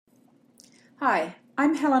Hi,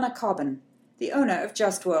 I'm Helena Cobban, the owner of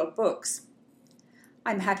Just World Books.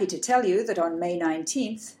 I'm happy to tell you that on May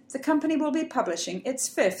 19th, the company will be publishing its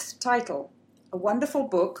 5th title, a wonderful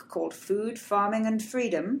book called Food, Farming and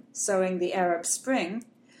Freedom, Sowing the Arab Spring,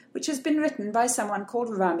 which has been written by someone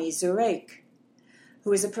called Rami Zureik,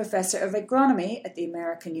 who is a professor of agronomy at the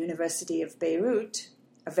American University of Beirut,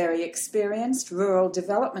 a very experienced rural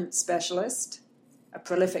development specialist, a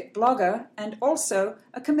prolific blogger, and also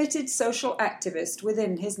a committed social activist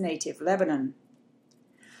within his native Lebanon.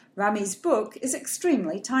 Rami's book is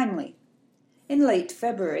extremely timely. In late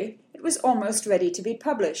February, it was almost ready to be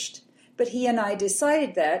published, but he and I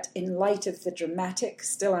decided that, in light of the dramatic,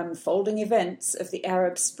 still unfolding events of the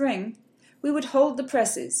Arab Spring, we would hold the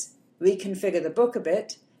presses, reconfigure the book a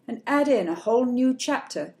bit, and add in a whole new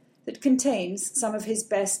chapter that contains some of his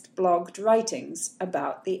best blogged writings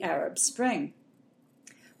about the Arab Spring.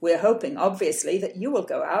 We're hoping, obviously, that you will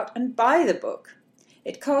go out and buy the book.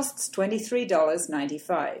 It costs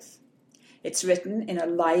 $23.95. It's written in a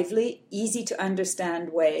lively,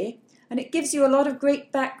 easy-to-understand way, and it gives you a lot of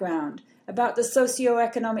great background about the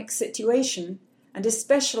socio-economic situation and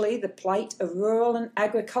especially the plight of rural and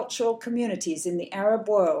agricultural communities in the Arab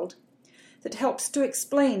world that helps to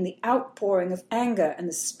explain the outpouring of anger and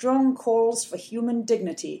the strong calls for human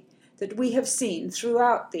dignity that we have seen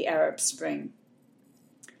throughout the Arab Spring.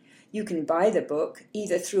 You can buy the book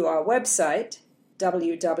either through our website,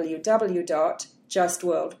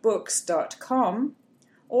 www.justworldbooks.com,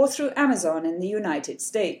 or through Amazon in the United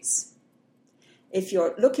States. If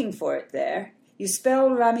you're looking for it there, you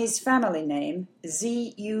spell Rami's family name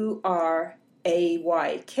Zurayk.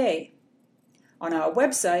 On our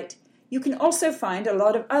website, you can also find a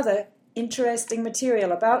lot of other interesting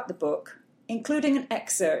material about the book, including an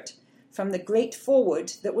excerpt from the great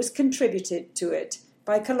foreword that was contributed to it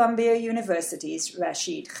by Columbia University's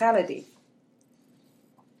Rashid Khalidi.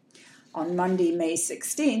 On Monday, May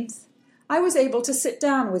 16th, I was able to sit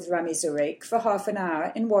down with Rami Zureik for half an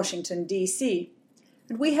hour in Washington, D.C.,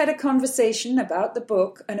 and we had a conversation about the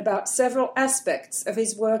book and about several aspects of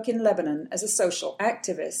his work in Lebanon as a social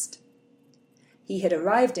activist. He had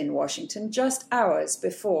arrived in Washington just hours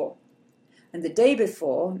before, and the day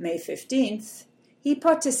before, May 15th, he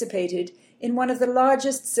participated in one of the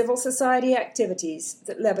largest civil society activities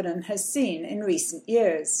that Lebanon has seen in recent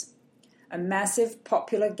years, a massive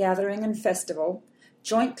popular gathering and festival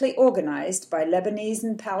jointly organized by Lebanese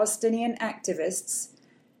and Palestinian activists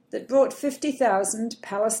that brought 50,000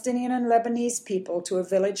 Palestinian and Lebanese people to a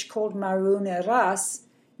village called Maroun Ras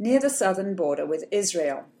near the southern border with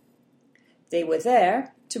Israel. They were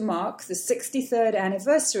there to mark the 63rd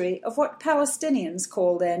anniversary of what Palestinians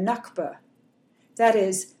call their Nakba, that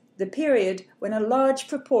is, the period when a large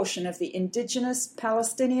proportion of the indigenous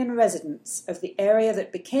Palestinian residents of the area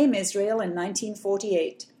that became Israel in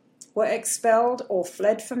 1948 were expelled or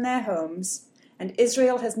fled from their homes, and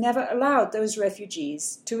Israel has never allowed those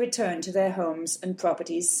refugees to return to their homes and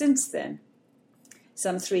properties since then.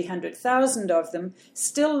 Some 300,000 of them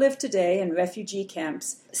still live today in refugee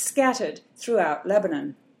camps scattered throughout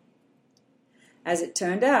Lebanon. As it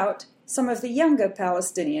turned out, some of the younger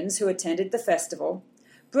Palestinians who attended the festival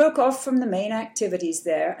broke off from the main activities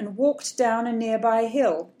there and walked down a nearby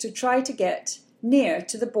hill to try to get near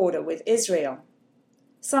to the border with Israel.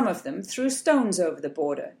 Some of them threw stones over the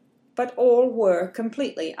border, but all were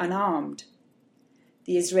completely unarmed.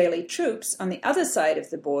 The Israeli troops on the other side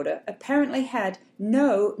of the border apparently had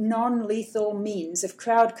no non-lethal means of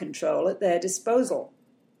crowd control at their disposal.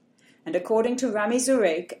 And according to Rami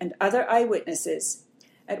Zureik and other eyewitnesses,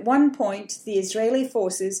 at one point, the Israeli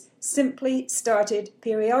forces simply started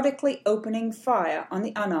periodically opening fire on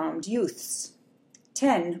the unarmed youths.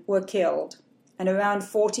 10 were killed, and around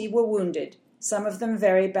 40 were wounded, some of them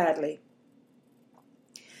very badly.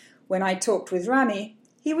 When I talked with Rami,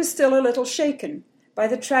 he was still a little shaken by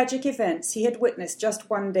the tragic events he had witnessed just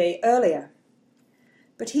one day earlier.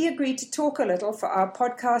 But he agreed to talk a little for our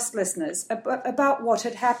podcast listeners about what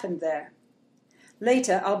had happened there.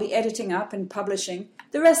 Later, I'll be editing up and publishing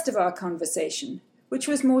the rest of our conversation, which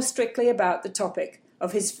was more strictly about the topic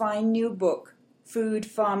of his fine new book, Food,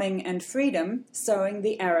 Farming and Freedom, Sowing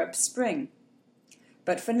the Arab Spring.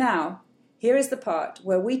 But for now, here is the part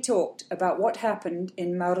where we talked about what happened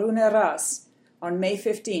in Maroun Ras on May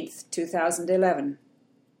 15th, 2011.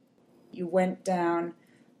 You went down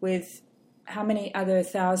with how many other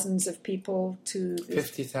thousands of people to...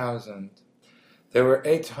 50,000. There were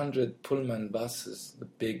 800 Pullman buses, the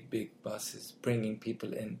big buses, bringing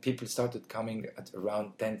people in. People started coming at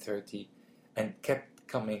around 10:30 and kept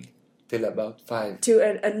coming till about 5. To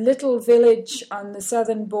a little village on the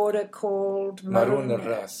southern border called Marun Marun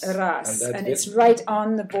Ras. Ras, And and that it's right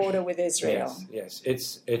on the border with Israel. Yes.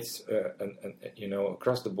 It's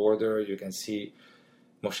across the border you can see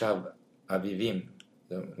Moshav Avivim,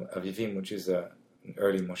 which is an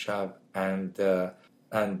early Moshav, and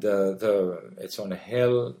it's on a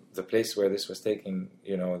hill. The place where this was taken,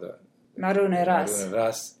 the Marun Ras. Marun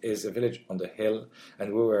Ras is a village on the hill, and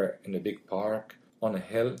we were in a big park on a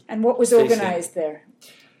hill. And what was organized there?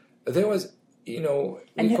 There was,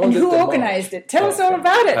 and who organized it? Tell us all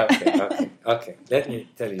about it. Okay. Let me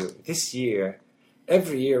tell you. This year,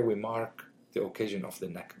 every year we mark the occasion of the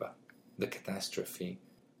Nakba, the catastrophe,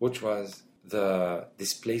 which was the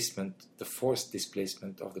displacement, the forced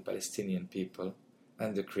displacement of the Palestinian people and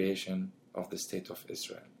the creation of the State of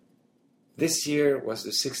Israel. This year was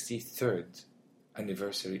the 63rd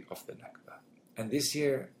anniversary of the Nakba. And this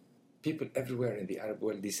year, people everywhere in the Arab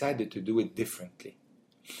world decided to do it differently.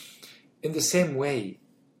 In the same way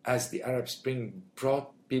as the Arab Spring brought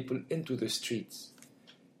people into the streets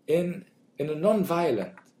in a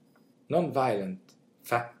non-violent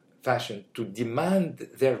fashion to demand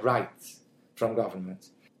their rights from governments,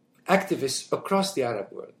 activists across the Arab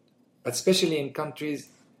world, but especially in countries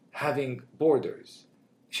having borders,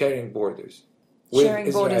 sharing borders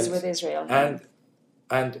with Israel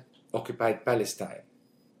and occupied Palestine,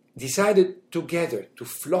 decided together to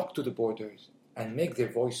flock to the borders and make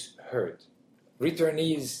their voice heard.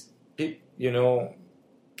 Returnees,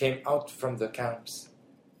 came out from the camps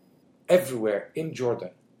everywhere in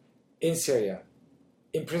Jordan, in Syria,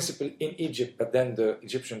 in principle in Egypt, but then the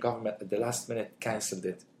Egyptian government at the last minute cancelled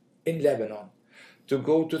it, in Lebanon, to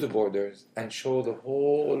go to the borders and show the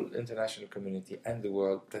whole international community and the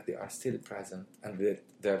world that they are still present and that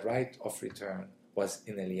their right of return was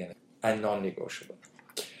inalienable and non-negotiable.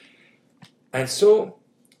 And so,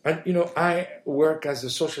 I work as a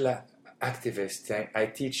social activist. I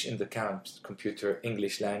teach in the camps, computer,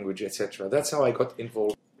 English language, etc. That's how I got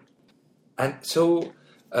involved. And so,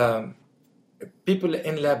 people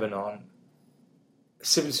in Lebanon,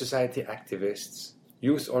 civil society activists,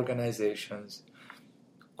 youth organizations,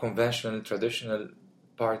 conventional, traditional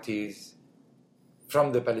parties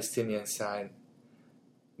from the Palestinian side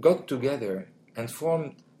got together and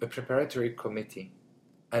formed a preparatory committee.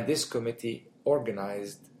 And this committee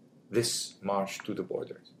organized this march to the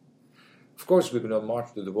borders. Of course, we're going to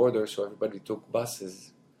march to the border, so everybody took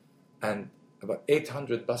buses. And about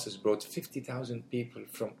 800 buses brought 50,000 people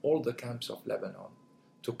from all the camps of Lebanon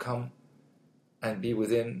to come and be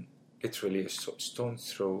within literally a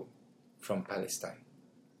stone's throw from Palestine.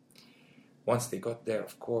 Once they got there,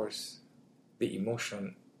 of course, the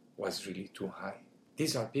emotion was really too high.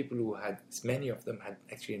 These are people who many of them had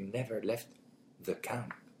actually never left the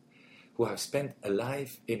camp, who have spent a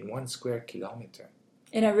life in 1 square kilometer.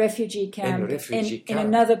 In a refugee camp, in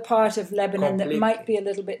another part of Lebanon completely. That might be a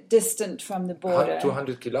little bit distant from the border.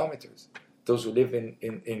 200 kilometers. Those who live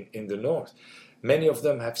in the north. Many of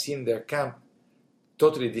them have seen their camp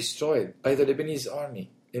totally destroyed by the Lebanese army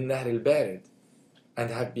in Nahr al-Bared and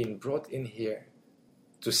have been brought in here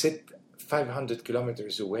to sit 500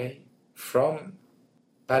 kilometers away from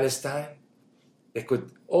Palestine. They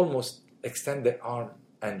could almost extend their arm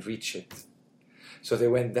and reach it. So they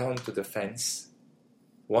went down to the fence,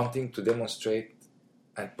 wanting to demonstrate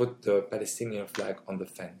and put the Palestinian flag on the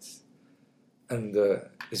fence. And the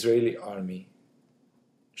Israeli army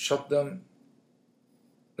shot them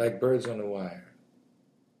like birds on a wire.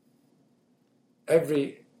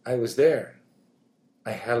 I was there.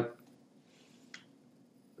 I helped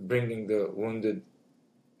bringing the wounded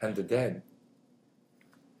and the dead.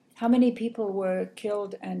 How many people were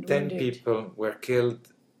killed and 10 wounded? 10 people were killed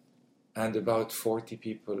and about 40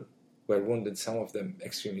 people were wounded, some of them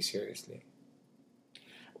extremely seriously.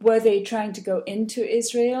 Were they trying to go into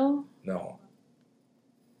Israel? No.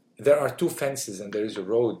 There are 2 fences and there is a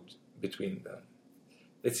road between them.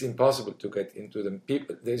 It's impossible to get into them.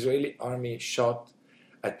 The Israeli army shot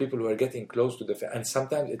at people who were getting close to the fence, and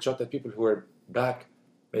sometimes it shot at people who were back,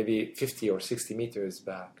 maybe 50 or 60 meters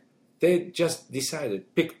back. They just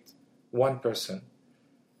picked one person,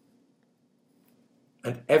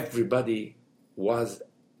 and everybody was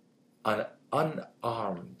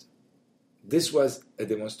unarmed. This was a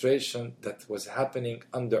demonstration that was happening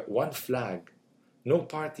under one flag, no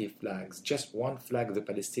party flags, just one flag, the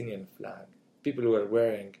Palestinian flag. People who were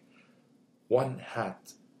wearing one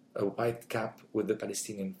hat, a white cap with the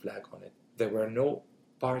Palestinian flag on it. There were no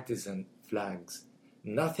partisan flags.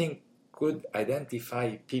 Nothing could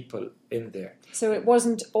identify people in there. So it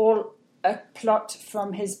wasn't all a plot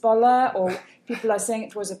from Hezbollah, or people are saying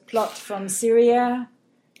it was a plot from Syria?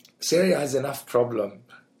 Syria has enough problem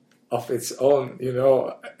of its own,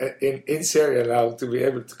 in Syria now to be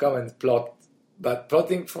able to come and plot. But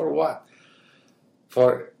plotting for what?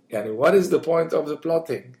 What is the point of the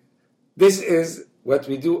plotting? This is what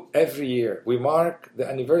we do every year. We mark the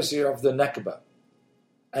anniversary of the Nakba.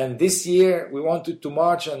 And this year we wanted to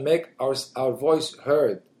march and make our voice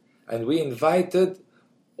heard. And we invited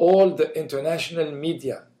all the international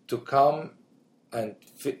media to come and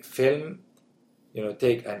film,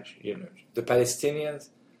 the Palestinians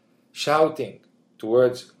shouting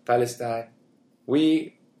towards Palestine,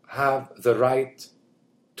 we have the right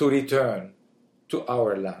to return to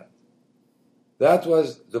our land. That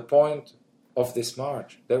was the point of this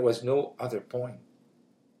march. There was no other point.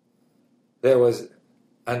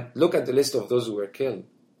 And look at the list of those who were killed.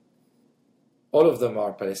 All of them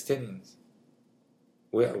are Palestinians.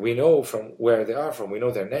 We know from where they are from. We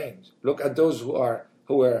know their names. Look at those who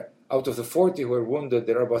were out of the 40 who were wounded.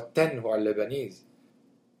 There are about 10 who are Lebanese.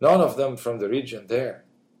 None of them from the region there.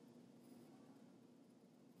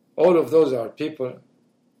 All of those are people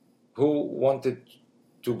who wanted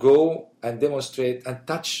to go and demonstrate and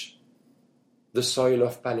touch the soil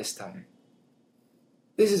of Palestine.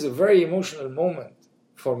 This is a very emotional moment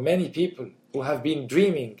for many people who have been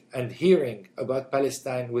dreaming and hearing about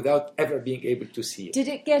Palestine without ever being able to see it. Did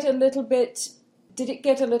it get a little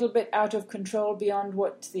bit out of control beyond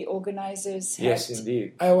what the organizers had? Yes,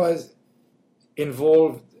 indeed. I was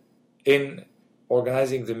involved in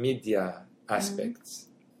organizing the media aspects.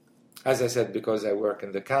 As I said, because I work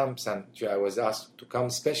in the camps and I was asked to come,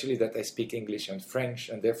 especially that I speak English and French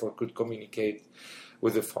and therefore could communicate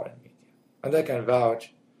with the foreign media. And I can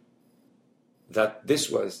vouch that this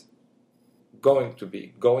was going to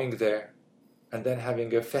be going there and then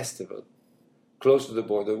having a festival close to the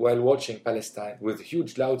border while watching Palestine with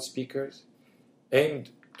huge loudspeakers aimed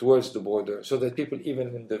towards the border so that people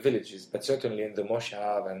even in the villages, but certainly in the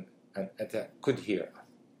Moshav and could hear us.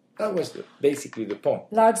 That was basically the point.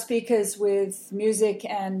 Loudspeakers with music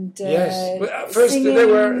and yes. First there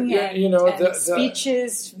were, the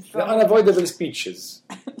speeches. The unavoidable speeches,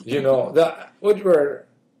 which were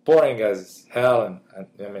boring as hell. And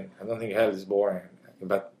I don't think hell is boring,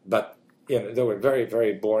 but they were very,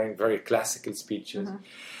 very boring, very classical speeches. Mm-hmm.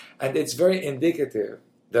 And it's very indicative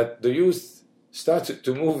that the youth started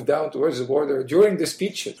to move down towards the border during the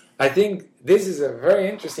speeches. I think this is a very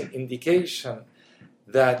interesting indication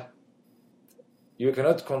that you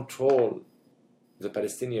cannot control the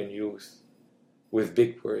Palestinian youth with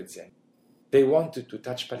big words. And they wanted to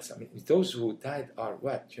touch Palestine. Those who died are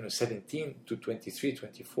 17 to 23,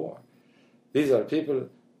 24. These are people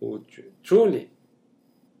who truly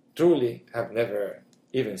have never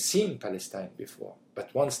even seen Palestine before.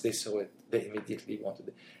 But once they saw it, they immediately wanted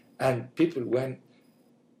it. And people went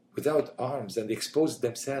without arms and exposed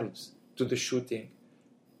themselves to the shooting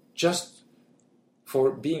just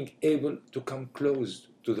for being able to come close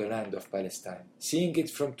to the land of Palestine. Seeing it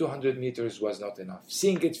from 200 meters was not enough.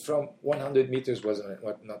 Seeing it from 100 meters was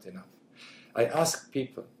not enough. I asked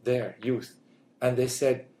people there, youth, and they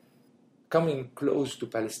said, coming close to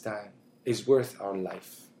Palestine is worth our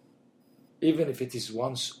life. Even if it is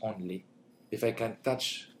once only, if I can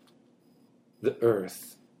touch the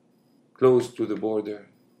earth close to the border,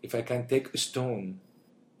 if I can take a stone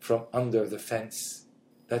from under the fence,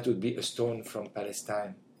 that would be a stone from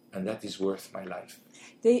Palestine, and that is worth my life.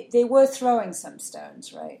 They were throwing some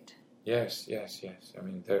stones, right? Yes.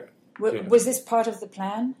 Was this part of the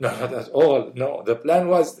plan? No, not at all. No, the plan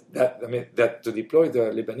was that to deploy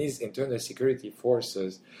the Lebanese internal security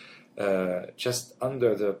forces just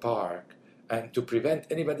under the park and to prevent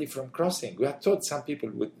anybody from crossing. We had thought some people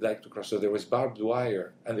would like to cross, so there was barbed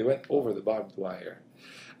wire, and they went over the barbed wire,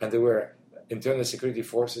 and there were internal security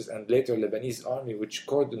forces and later Lebanese army which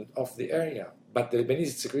cordoned off the area. But the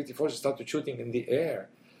Lebanese security forces started shooting in the air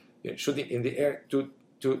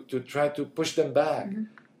to try to push them back. Mm-hmm.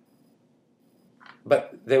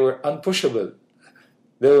 But they were unpushable.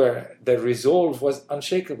 Their resolve was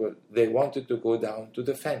unshakable. They wanted to go down to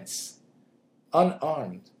the fence,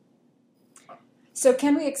 unarmed. So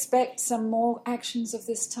can we expect some more actions of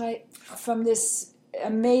this type from this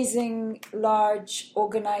amazing, large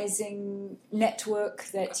organizing network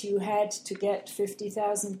that you had to get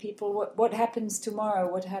 50,000 people? What happens tomorrow?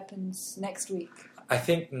 What happens next week? I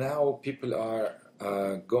think now people are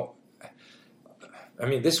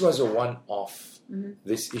this was a one-off. Mm-hmm.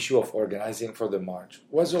 This issue of organizing for the march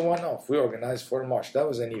was a one-off. We organized for a march. That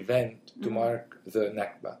was an event to mark the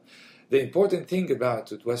Nakba. The important thing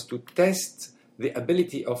about it was to test the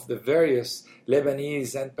ability of the various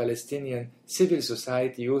Lebanese and Palestinian civil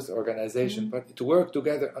society youth organizations to work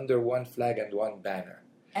together under one flag and one banner.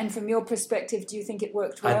 And from your perspective, do you think it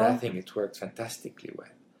worked well? And I think it worked fantastically well.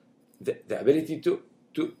 The ability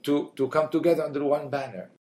to come together under one banner.